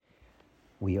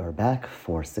We are back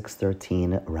for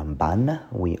 613 Ramban.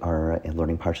 We are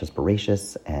learning Parshas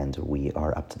Bereishis, and we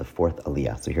are up to the fourth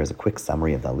aliyah. So here's a quick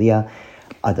summary of the aliyah.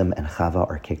 Adam and Chava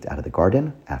are kicked out of the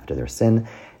garden after their sin.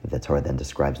 The Torah then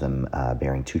describes them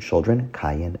bearing two children,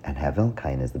 Cain and Hevel.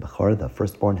 Cain is the Bechor, the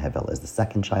firstborn. Hevel is the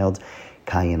second child.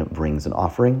 Cain brings an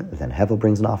offering, then Hevel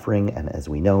brings an offering, and as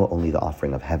we know, only the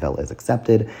offering of Hevel is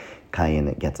accepted.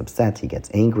 Cain gets upset, he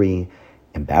gets angry,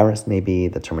 embarrassed maybe.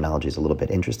 The terminology is a little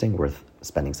bit interesting, worth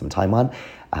spending some time on.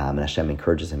 And Hashem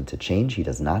encourages him to change. He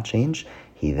does not change.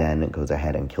 He then goes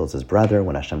ahead and kills his brother.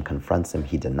 When Hashem confronts him,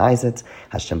 he denies it.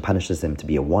 Hashem punishes him to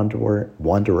be a wanderer,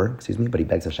 but he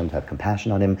begs Hashem to have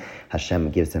compassion on him.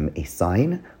 Hashem gives him a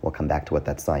sign. We'll come back to what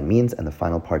that sign means. And the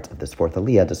final part of this fourth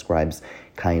aliyah describes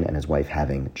Cain and his wife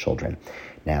having children.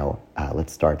 Now,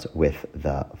 let's start with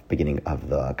the beginning of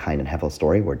the Cain and Hevel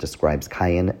story, where it describes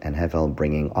Cain and Hevel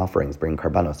bringing offerings, bringing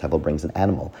karbanos. Hevel brings an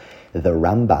animal. The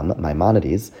Ramban,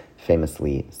 Maimonides,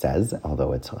 famously says,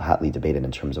 although it's hotly debated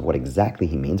in terms of what exactly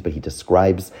he means, but he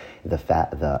describes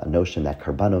the notion that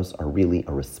karbanos are really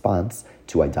a response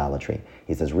to idolatry.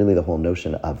 He says really the whole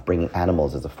notion of bringing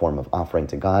animals as a form of offering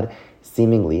to God,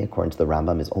 seemingly, according to the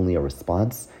Rambam, is only a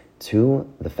response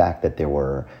to the fact that there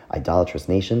were idolatrous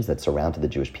nations that surrounded the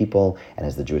Jewish people, and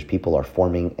as the Jewish people are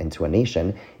forming into a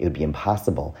nation, it would be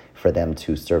impossible for them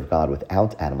to serve God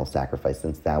without animal sacrifice,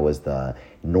 since that was the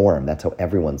norm. That's how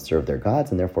everyone served their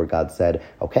gods, and therefore God said,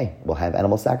 okay, we'll have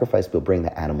animal sacrifice, we'll bring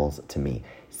the animals to me.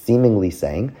 Seemingly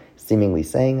saying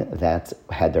that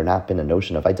had there not been a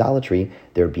notion of idolatry,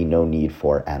 there would be no need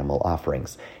for animal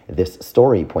offerings. This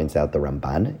story points out the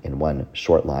Ramban in one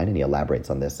short line, and he elaborates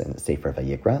on this in Sefer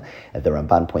Vayikra. The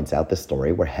Ramban points out this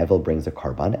story where Hevel brings a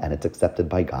karban, and it's accepted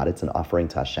by God. It's an offering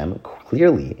to Hashem.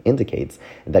 Clearly indicates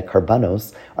that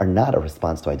karbanos are not a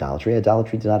response to idolatry.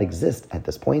 Idolatry did not exist at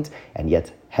this point, and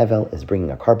yet Hevel is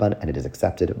bringing a karban, and it is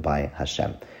accepted by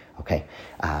Hashem. Okay,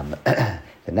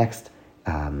 the next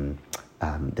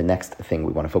thing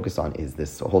we want to focus on is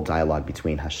this whole dialogue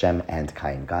between Hashem and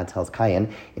Cain. God tells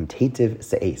Cain, "Imtativ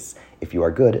se'es." If you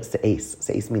are good, se'es.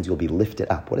 Se'es means you'll be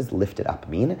lifted up. What does lifted up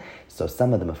mean? So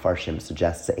some of the Mefarshim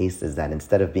suggest se'es is that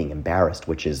instead of being embarrassed,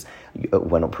 which is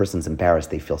when a person's embarrassed,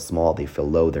 they feel small, they feel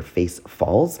low, their face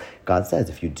falls. God says,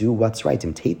 if you do what's right,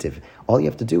 imtativ, all you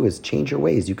have to do is change your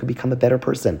ways. You can become a better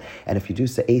person. And if you do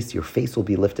se'es, your face will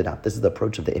be lifted up. This is the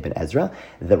approach of the Ibn Ezra.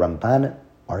 The Ramban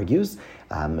argues,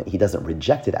 he doesn't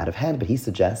reject it out of hand, but he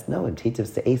suggests, no, imtativ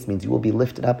se'es means you will be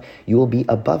lifted up, you will be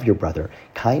above your brother.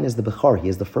 Cain is the Bechor, he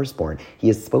is the firstborn. He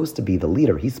is supposed to be the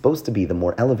leader, he's supposed to be the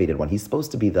more elevated one, he's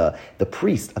supposed to be the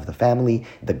priest of the family,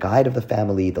 the guide of the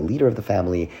family, the leader of the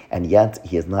family, and yet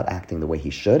he is not acting the way he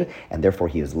should, and therefore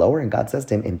he is lower, and God says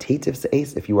to him, imtativ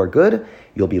se'es, if you are good,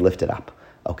 you'll be lifted up.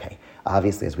 Okay,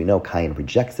 obviously, as we know, Cain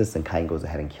rejects this, and Cain goes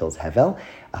ahead and kills Hevel.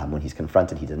 When he's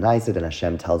confronted, he denies it, and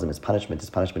Hashem tells him his punishment. His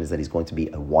punishment is that he's going to be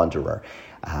a wanderer.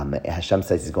 Hashem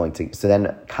says he's going to... So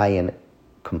then Cain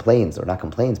complains, or not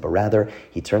complains, but rather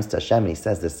he turns to Hashem and he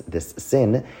says, this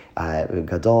sin,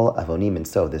 gadol avonim, and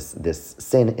so this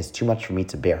sin is too much for me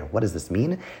to bear. What does this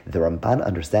mean? The Ramban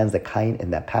understands that Cain in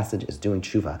that passage is doing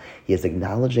tshuva. He is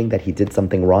acknowledging that he did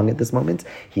something wrong at this moment.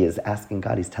 He is asking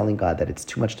God, he's telling God that it's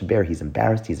too much to bear. He's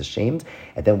embarrassed, he's ashamed.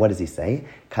 And then what does he say?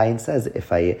 Cain says,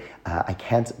 if I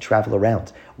can't travel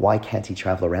around. Why can't he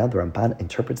travel around? The Ramban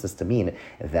interprets this to mean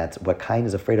that what Cain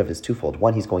is afraid of is twofold.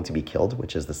 One, he's going to be killed,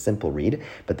 which is the simple read,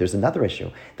 but there's another issue.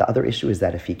 The other issue is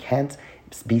that if he can't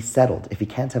be settled, if he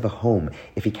can't have a home,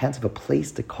 if he can't have a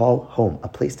place to call home, a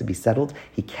place to be settled,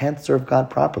 he can't serve God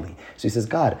properly. So he says,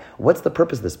 God, what's the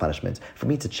purpose of this punishment? For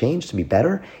me to change, to be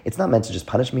better? It's not meant to just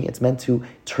punish me, it's meant to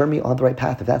turn me on the right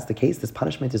path. If that's the case, this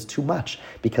punishment is too much,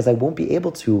 because I won't be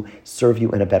able to serve you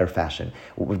in a better fashion.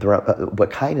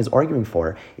 What Cain is arguing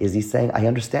for is he's saying, I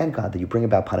understand, God, that you bring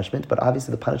about punishment, but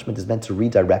obviously the punishment is meant to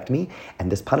redirect me, and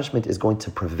this punishment is going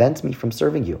to prevent me from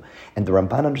serving you. And the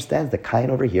Ramban understands that Cain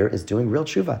over here is doing real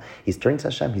tshuva. He's turning to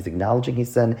Hashem, he's acknowledging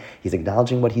his sin, he's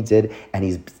acknowledging what he did, and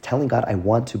he's telling God, I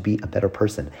want to be a better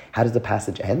person. How does the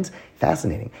passage end?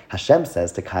 Fascinating. Hashem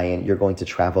says to Cain, you're going to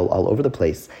travel all over the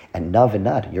place, and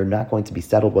nad, you're not going to be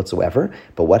settled whatsoever.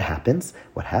 But what happens?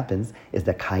 What happens is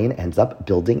that Cain ends up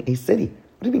building a city.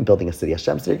 What do you mean building a city?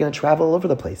 Hashem said you're going to travel all over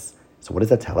the place. So what does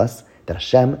that tell us? That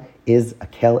Hashem is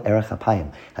akel erech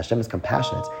hapayim. Hashem is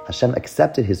compassionate. Hashem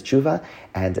accepted his tshuva,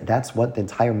 and that's what the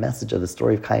entire message of the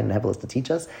story of Cain and Hevel is to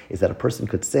teach us, is that a person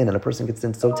could sin, and a person could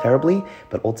sin so terribly,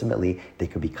 but ultimately they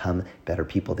could become better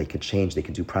people. They could change. They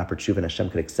could do proper tshuva, and Hashem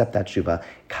could accept that tshuva.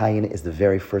 Cain is the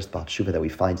very first Baal tshuva that we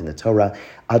find in the Torah.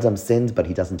 Adam sinned, but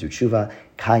he doesn't do tshuva.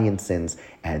 Cain sins,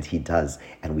 and he does.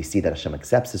 And we see that Hashem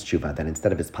accepts his tshuva, that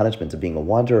instead of his punishment of being a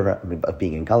wanderer, of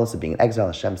being in galus, of being in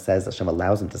exile, Hashem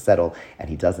allows him to settle, and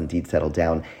he does indeed settle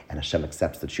down, and Hashem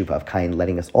accepts the tshuva of Cain,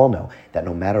 letting us all know that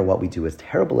no matter what we do, as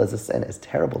terrible as a sin, as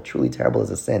terrible, truly terrible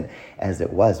as a sin, as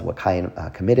it was what Cain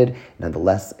committed,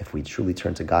 nonetheless, if we truly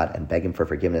turn to God and beg him for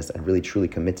forgiveness and really truly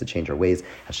commit to change our ways,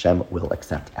 Hashem will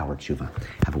accept our tshuva.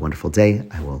 Have a wonderful day.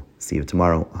 I will see you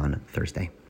tomorrow on Thursday.